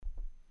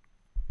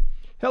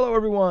Hello,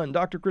 everyone.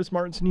 Dr. Chris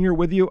Martinson here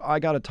with you. I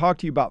got to talk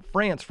to you about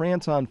France.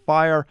 France on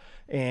fire,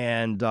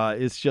 and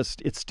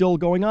it's still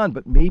going on,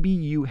 but maybe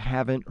you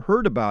haven't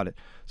heard about it.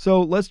 So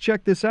let's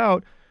check this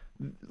out.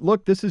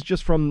 Look, this is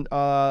just from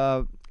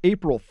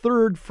April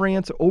 3rd.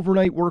 France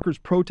overnight workers,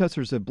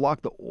 protesters have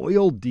blocked the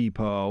oil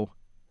depot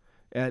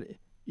at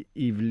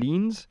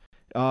Yvelines,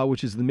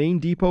 which is the main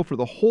depot for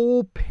the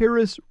whole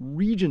Paris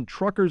region.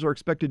 Truckers are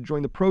expected to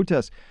join the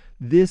protest.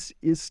 This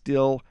is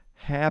still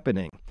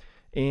happening.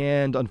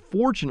 And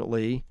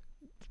unfortunately,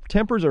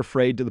 tempers are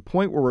frayed to the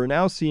point where we're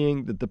now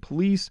seeing that the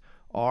police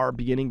are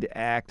beginning to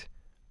act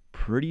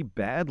pretty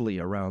badly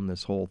around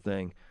this whole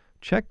thing.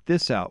 Check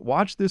this out.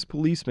 Watch this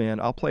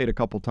policeman. I'll play it a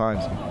couple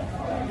times.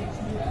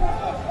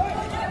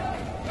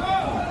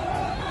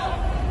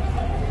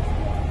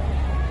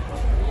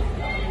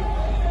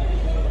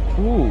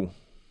 Ooh.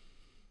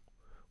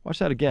 Watch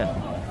that again.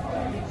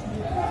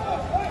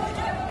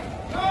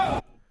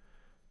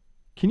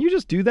 Can you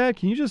just do that?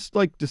 Can you just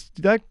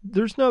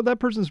that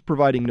person's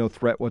providing no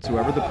threat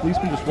whatsoever. The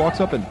policeman just walks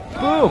up and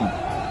boom,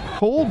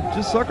 cold,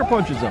 just sucker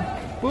punches him.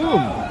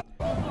 Boom.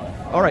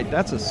 All right,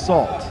 that's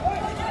assault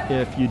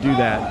if you do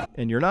that.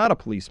 And you're not a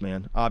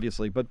policeman,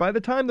 obviously. But by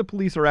the time the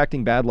police are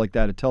acting bad like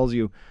that, it tells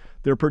you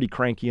they're pretty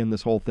cranky in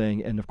this whole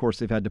thing. And of course,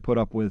 they've had to put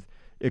up with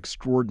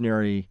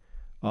extraordinary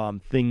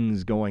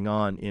things going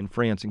on in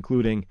France,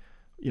 including,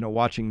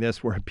 watching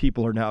this where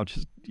people are now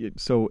just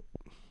so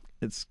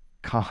it's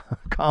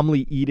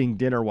calmly eating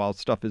dinner while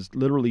stuff is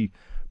literally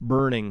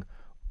burning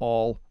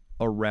all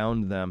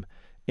around them.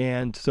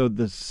 And so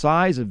the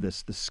size of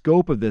this, the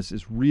scope of this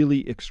is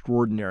really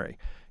extraordinary.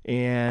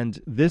 And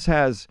this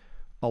has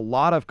a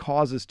lot of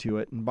causes to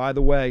it. And by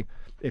the way,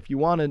 if you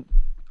want to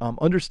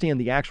understand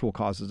the actual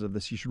causes of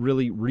this, you should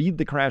really read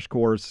the crash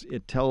course.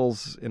 It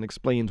tells and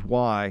explains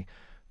why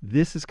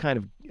this is kind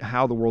of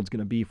how the world's going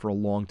to be for a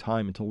long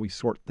time until we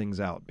sort things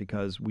out,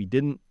 because we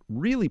didn't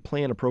really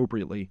plan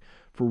appropriately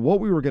for what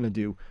we were going to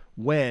do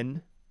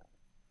when,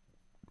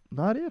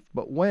 not if,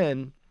 but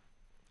when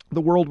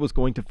the world was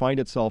going to find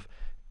itself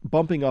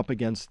bumping up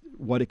against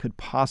what it could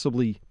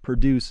possibly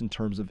produce in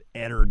terms of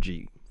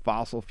energy,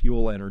 fossil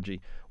fuel energy,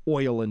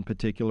 oil in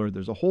particular.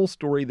 There's a whole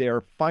story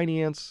there.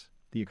 Finance,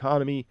 the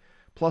economy,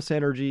 plus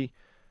energy,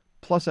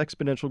 plus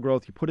exponential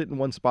growth. You put it in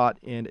one spot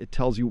and it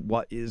tells you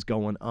what is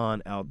going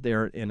on out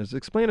there, and it's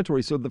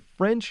explanatory. So the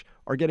French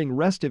are getting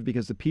restive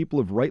because the people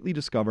have rightly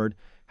discovered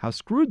how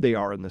screwed they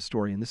are in this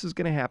story, and this is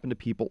going to happen to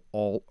people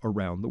all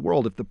around the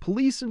world. If the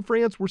police in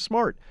France were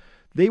smart,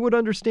 they would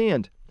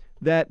understand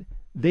that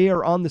they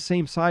are on the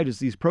same side as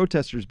these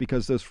protesters,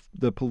 because the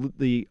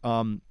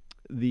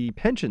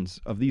pensions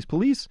of these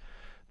police,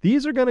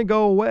 these are going to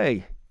go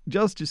away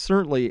just as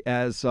certainly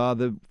as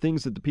the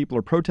things that the people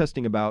are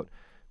protesting about,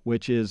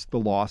 which is the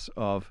loss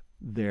of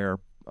their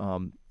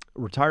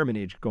retirement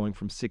age going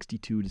from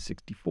 62 to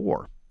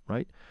 64,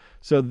 right?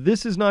 So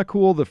this is not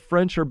cool. The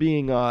French are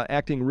being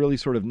acting really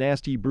sort of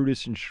nasty,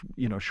 brutish, and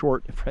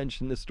short French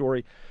in this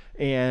story.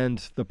 And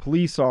the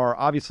police are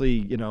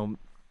obviously,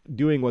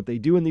 doing what they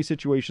do in these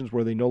situations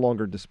where they no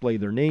longer display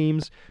their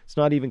names. It's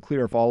not even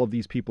clear if all of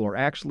these people are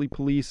actually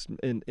police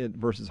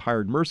versus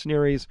hired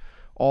mercenaries,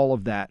 all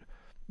of that.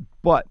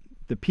 But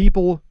the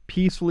people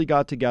peacefully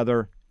got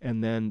together,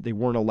 and then they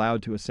weren't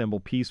allowed to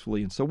assemble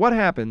peacefully. And so what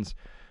happens,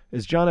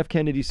 as John F.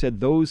 Kennedy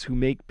said, those who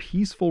make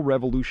peaceful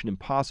revolution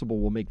impossible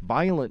will make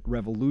violent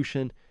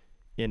revolution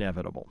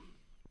inevitable.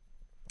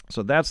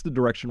 So that's the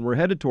direction we're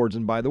headed towards.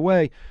 And by the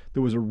way,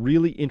 there was a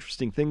really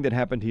interesting thing that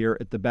happened here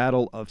at the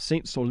Battle of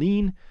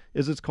Saint-Soline,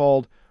 as it's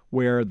called,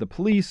 where the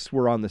police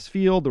were on this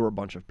field. There were a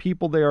bunch of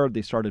people there.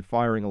 They started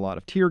firing a lot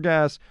of tear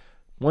gas.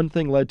 One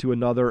thing led to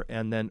another,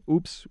 and then,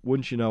 oops,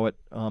 wouldn't you know it,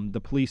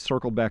 the people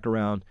circled back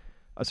around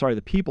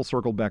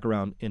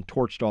and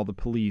torched all the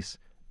police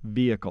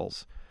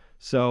vehicles.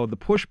 So the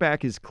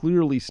pushback is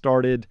clearly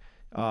started.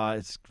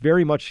 It's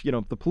very much,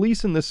 the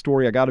police in this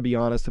story, I got to be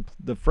honest,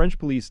 the French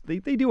police, they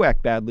do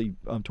act badly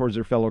towards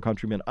their fellow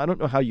countrymen. I don't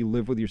know how you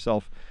live with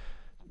yourself,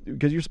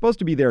 because you're supposed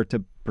to be there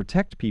to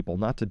protect people,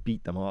 not to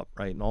beat them up,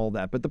 right, and all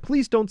that. But the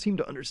police don't seem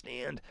to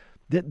understand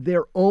that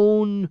their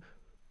own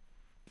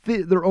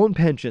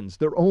pensions,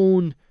 their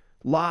own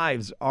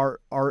lives are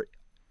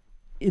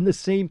in the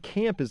same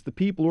camp as the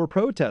people who are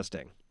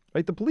protesting,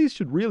 right? The police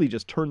should really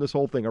just turn this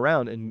whole thing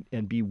around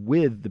and be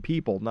with the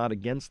people, not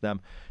against them,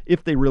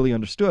 if they really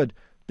understood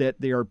that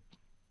they're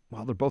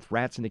both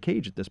rats in a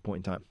cage at this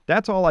point in time.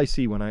 That's all I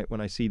see when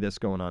I see this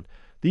going on.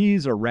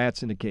 These are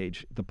rats in a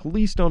cage. The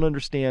police don't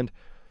understand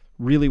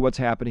really what's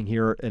happening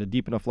here at a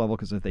deep enough level,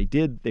 because if they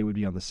did, they would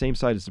be on the same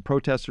side as the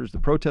protesters. The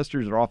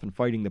protesters are often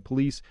fighting the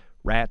police,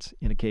 rats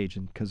in a cage,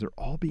 and because they're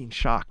all being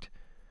shocked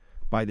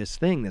by this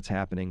thing that's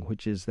happening,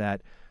 which is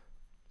that,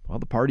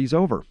 the party's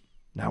over.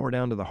 Now we're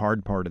down to the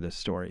hard part of this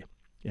story,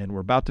 and we're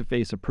about to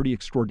face a pretty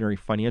extraordinary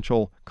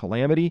financial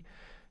calamity.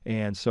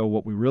 And so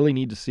what we really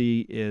need to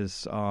see is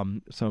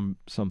some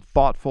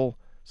thoughtful,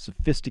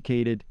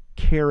 sophisticated,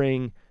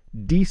 caring,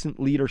 decent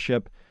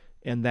leadership,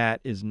 and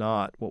that is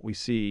not what we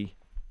see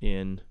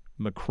in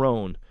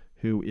Macron,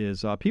 who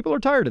is, people are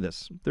tired of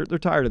this. They're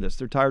tired of this.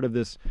 They're tired of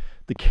this,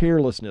 the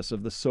carelessness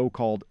of the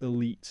so-called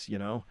elites,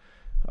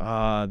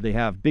 They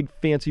have big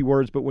fancy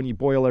words, but when you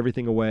boil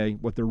everything away,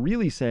 what they're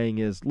really saying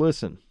is,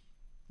 listen,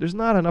 there's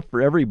not enough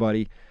for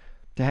everybody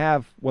to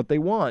have what they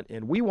want,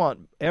 and we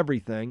want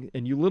everything,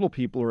 and you little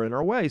people are in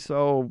our way,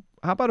 so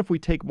how about if we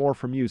take more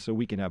from you so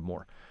we can have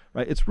more,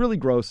 right? It's really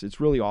gross, it's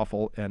really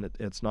awful, and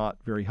it's not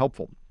very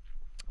helpful.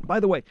 By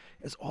the way,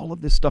 as all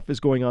of this stuff is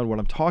going on, what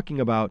I'm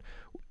talking about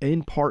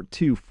in part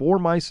 2 for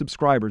my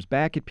subscribers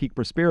back at Peak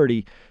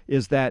Prosperity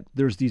is that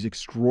there's these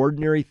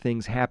extraordinary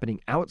things happening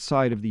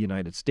outside of the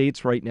United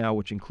States right now,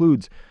 which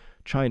includes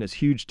China's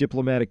huge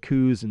diplomatic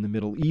coups in the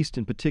Middle East,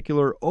 in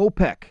particular,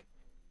 OPEC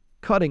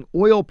cutting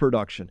oil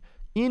production,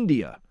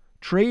 India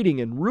trading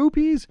in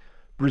rupees,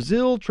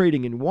 Brazil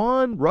trading in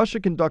yuan. Russia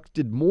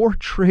conducted more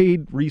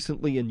trade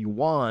recently in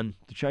yuan,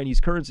 the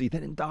Chinese currency,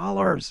 than in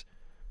dollars.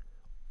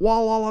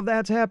 While all of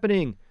that's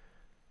happening,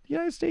 the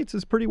United States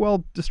is pretty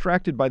well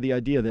distracted by the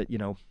idea that,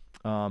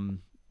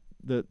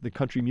 the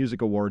Country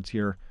Music Awards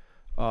here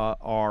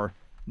are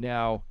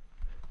now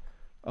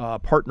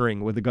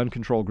partnering with the gun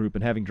control group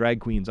and having drag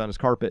queens on his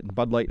carpet. And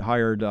Bud Light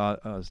hired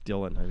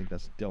Dylan. I think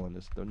that's Dylan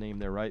is the name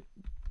there, right?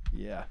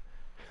 Yeah.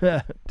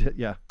 Yeah.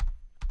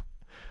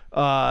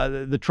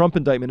 The Trump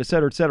indictment, et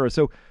cetera, et cetera.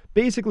 So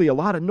basically a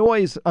lot of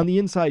noise on the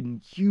inside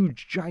and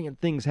huge,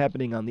 giant things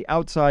happening on the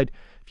outside.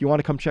 If you want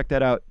to come check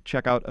that out,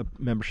 check out a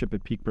membership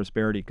at Peak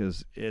Prosperity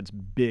because it's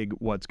big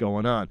what's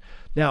going on.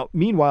 Now,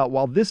 meanwhile,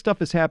 while this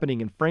stuff is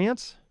happening in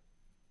France,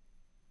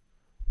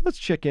 let's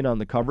check in on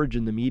the coverage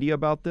in the media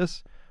about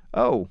this.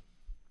 Oh,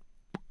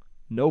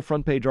 no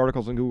front page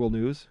articles on Google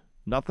News,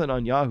 nothing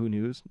on Yahoo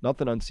News,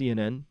 nothing on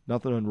CNN,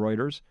 nothing on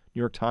Reuters, New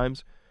York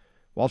Times,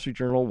 Wall Street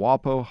Journal,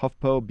 WAPO,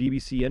 HuffPo,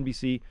 BBC,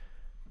 NBC,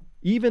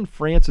 even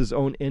France's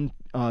own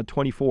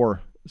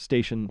N24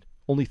 station,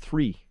 only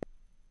 3.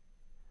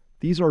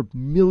 These are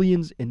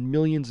millions and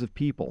millions of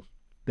people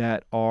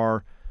that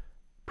are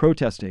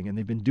protesting, and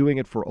they've been doing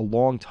it for a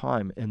long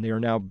time, and they are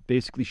now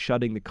basically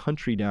shutting the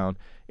country down,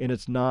 and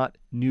it's not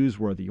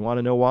newsworthy. You want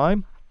to know why?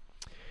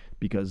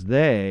 Because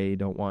they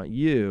don't want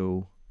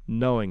you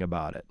knowing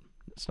about it.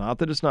 It's not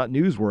that it's not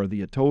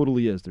newsworthy. It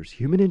totally is. There's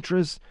human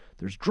interest,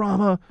 there's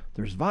drama,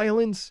 there's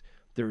violence,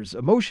 there's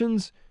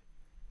emotions.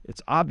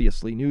 It's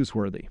obviously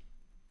newsworthy,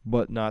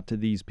 but not to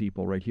these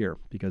people right here,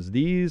 because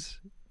these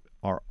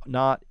are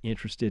not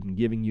interested in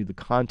giving you the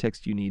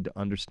context you need to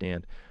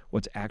understand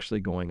what's actually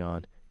going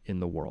on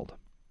in the world.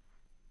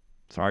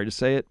 Sorry to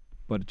say it,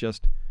 but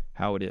just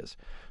how it is.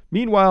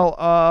 Meanwhile,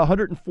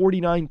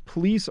 149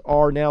 police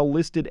are now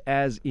listed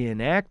as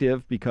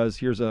inactive because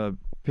here's a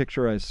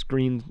picture, a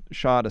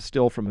screenshot, a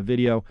still from a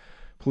video.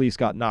 Police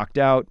got knocked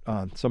out.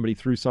 Somebody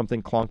threw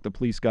something, clonked the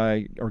police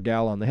guy or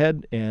gal on the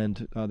head,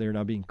 and they're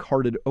now being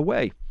carted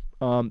away.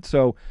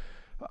 So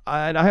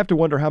I have to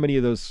wonder how many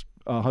of those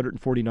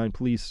 149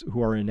 police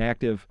who are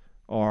inactive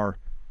are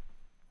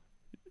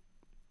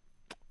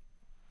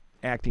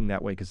acting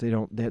that way because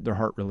their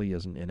heart really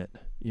isn't in it.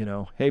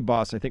 Hey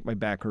boss, I think my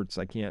back hurts.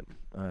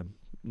 I'm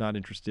not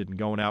interested in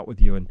going out with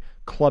you and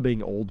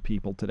clubbing old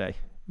people today.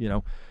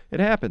 It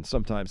happens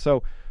sometimes.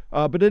 So,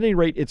 but at any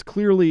rate, it's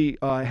clearly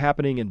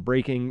happening and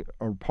breaking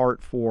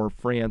apart for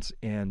France.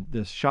 And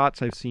the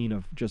shots I've seen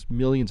of just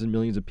millions and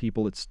millions of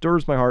people, it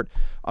stirs my heart.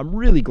 I'm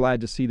really glad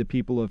to see the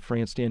people of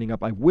France standing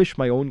up. I wish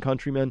my own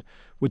countrymen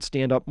would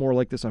stand up more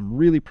like this. I'm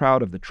really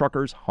proud of the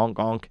truckers, honk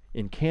honk,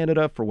 in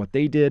Canada for what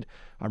they did.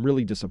 I'm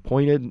really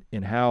disappointed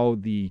in how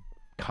the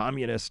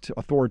communist,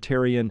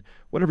 authoritarian,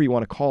 whatever you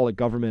want to call it,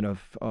 government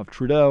of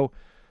Trudeau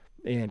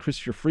and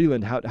Chrystia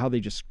Freeland, how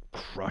they just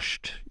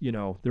crushed,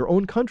 their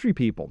own country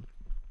people.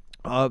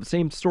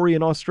 Same story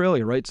in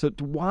Australia, right? So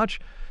to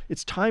watch,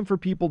 it's time for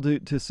people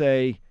to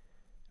say,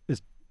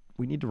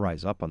 we need to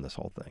rise up on this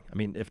whole thing. I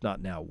mean, if not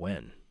now,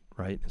 when,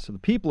 right? So the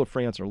people of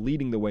France are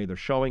leading the way. They're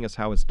showing us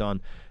how it's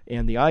done.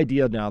 And the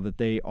idea now that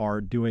they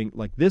are doing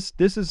like this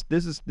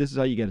is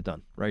how you get it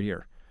done right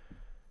here.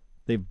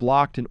 They've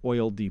blocked an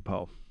oil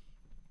depot,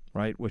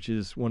 right? Which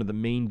is one of the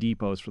main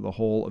depots for the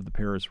whole of the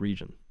Paris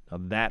region. Now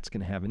that's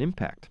going to have an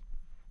impact.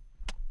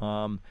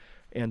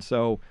 And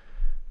so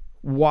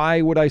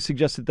why would I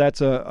suggest that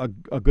that's a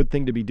good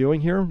thing to be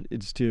doing here?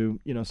 It's to,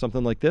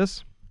 something like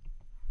this.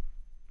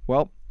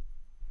 Well,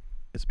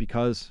 it's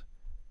because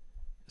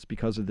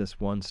of this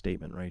one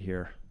statement right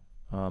here,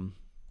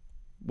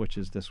 which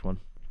is this one.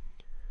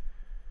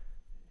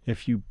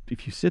 If you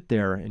sit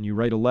there and you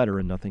write a letter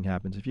and nothing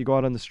happens, if you go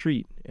out on the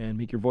street and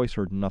make your voice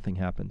heard and nothing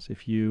happens,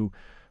 if you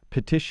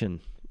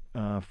petition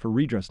for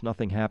redress,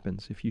 nothing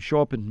happens. If you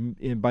show up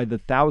by the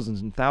thousands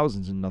and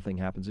thousands and nothing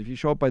happens, if you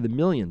show up by the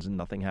millions and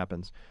nothing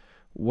happens,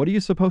 what are you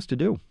supposed to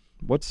do?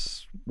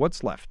 What's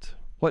left?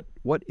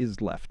 What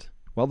is left?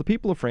 Well, the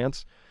people of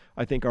France,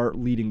 I think, are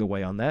leading the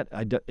way on that.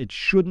 It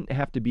shouldn't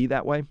have to be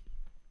that way.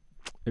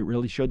 It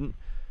really shouldn't.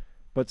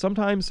 But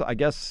sometimes I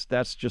guess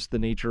that's just the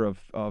nature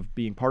of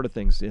being part of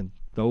things. And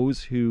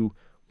those who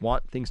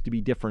want things to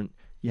be different,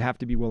 you have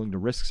to be willing to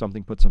risk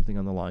something, put something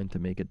on the line to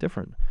make it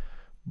different.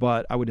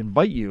 But I would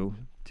invite you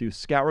to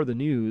scour the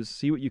news,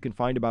 see what you can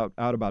find out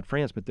about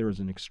France, but there is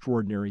an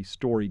extraordinary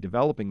story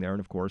developing there. And,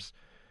 of course,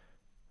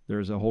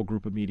 there's a whole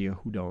group of media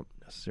who don't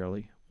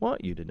necessarily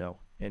want you to know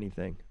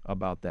anything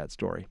about that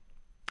story.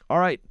 All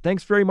right,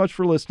 thanks very much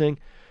for listening.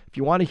 If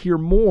you want to hear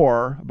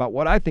more about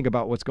what I think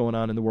about what's going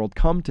on in the world,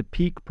 come to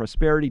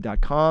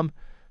peakprosperity.com,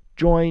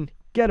 join,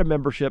 get a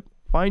membership,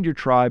 find your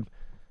tribe,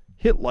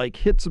 hit like,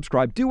 hit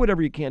subscribe, do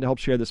whatever you can to help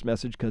share this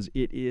message because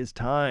it is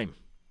time,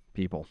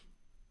 people.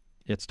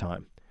 It's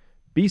time.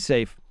 Be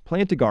safe,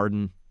 plant a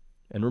garden,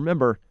 and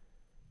remember,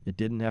 it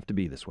didn't have to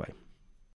be this way.